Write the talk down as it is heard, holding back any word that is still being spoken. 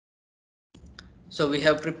So we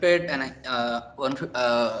have prepared an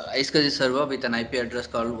ISCSI server with an IP address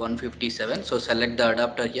called 157. So select the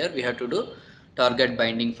adapter here. We have to do target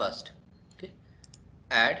binding first. Okay.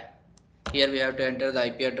 Add. Here we have to enter the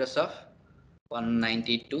IP address of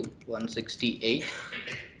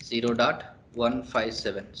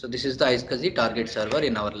 192.168.0.157. So this is the ISCSI target server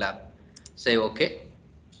in our lab. Say OK.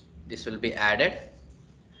 This will be added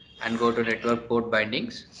and go to network port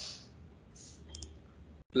bindings.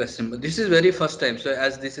 Plus symbol. This is very first time. So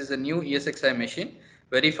as this is a new ESXi machine,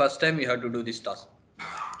 very first time you have to do this task.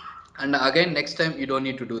 And again, next time you don't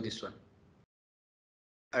need to do this one.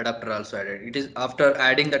 Adapter also added. It is after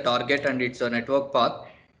adding the target and its a network path.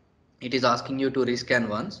 It is asking you to rescan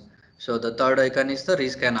once. So the third icon is the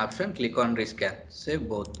rescan option. Click on rescan. Save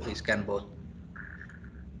both. Rescan both.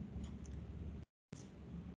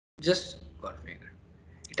 Just configure.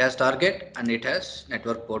 It has target and it has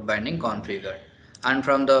network port binding configured. And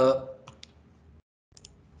from the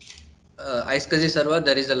ISCSI server,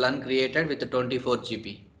 there is a LUN created with 24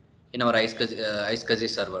 GB in our ISCSI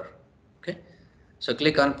server. Okay, so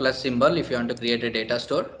click on plus symbol if you want to create a data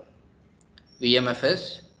store.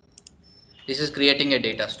 VMFS. This is creating a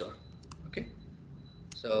data store. Okay,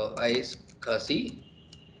 so ISCSI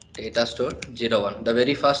data store 01. The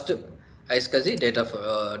very first ISCSI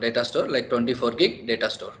data store like 24 gig data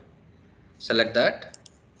store. Select that.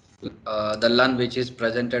 The LUN which is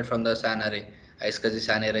presented from the SAN array. ISCSI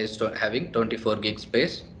SAN array is having 24 gig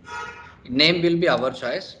space. Name will be our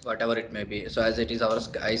choice, whatever it may be. So as it is our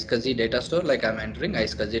ISCSI data store, like I'm entering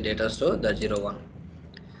ISCSI data store the 01.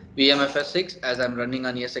 VMFS6 as I'm running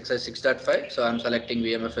on ESXi 6.5, so I'm selecting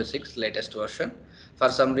VMFS6 latest version.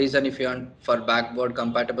 For some reason, if you want for backboard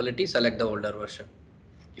compatibility, select the older version.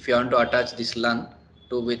 If you want to attach this LUN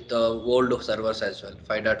to with the old servers as well,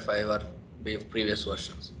 5.5 or previous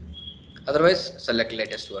versions. Otherwise, select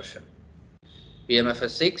latest version.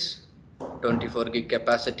 VMFS6, 24 gig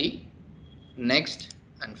capacity, next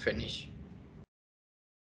and finish.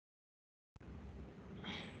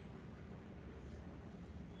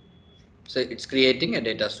 So it's creating a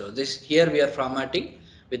data store. This here we are formatting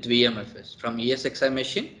with VMFS from ESXi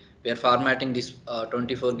machine. We are formatting this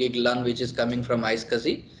 24 gig LUN which is coming from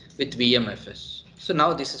ISCSI with VMFS. So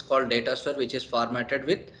now this is called data store which is formatted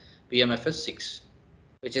with VMFS 6,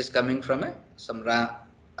 which is coming from some RAM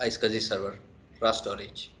ISCSI server raw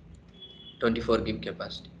storage, 24 gig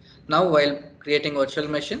capacity. Now while creating virtual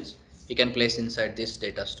machines, you can place inside this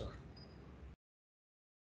data store.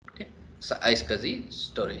 Okay, so ISCSI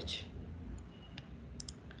storage.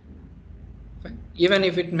 Fine. Even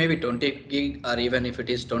if it may be 20 gig or even if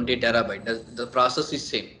it is 20 terabyte, the process is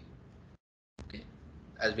same. Okay.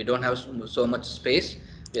 As we don't have so much space,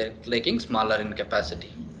 we are making smaller in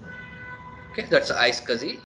capacity. Okay, that's ISCSI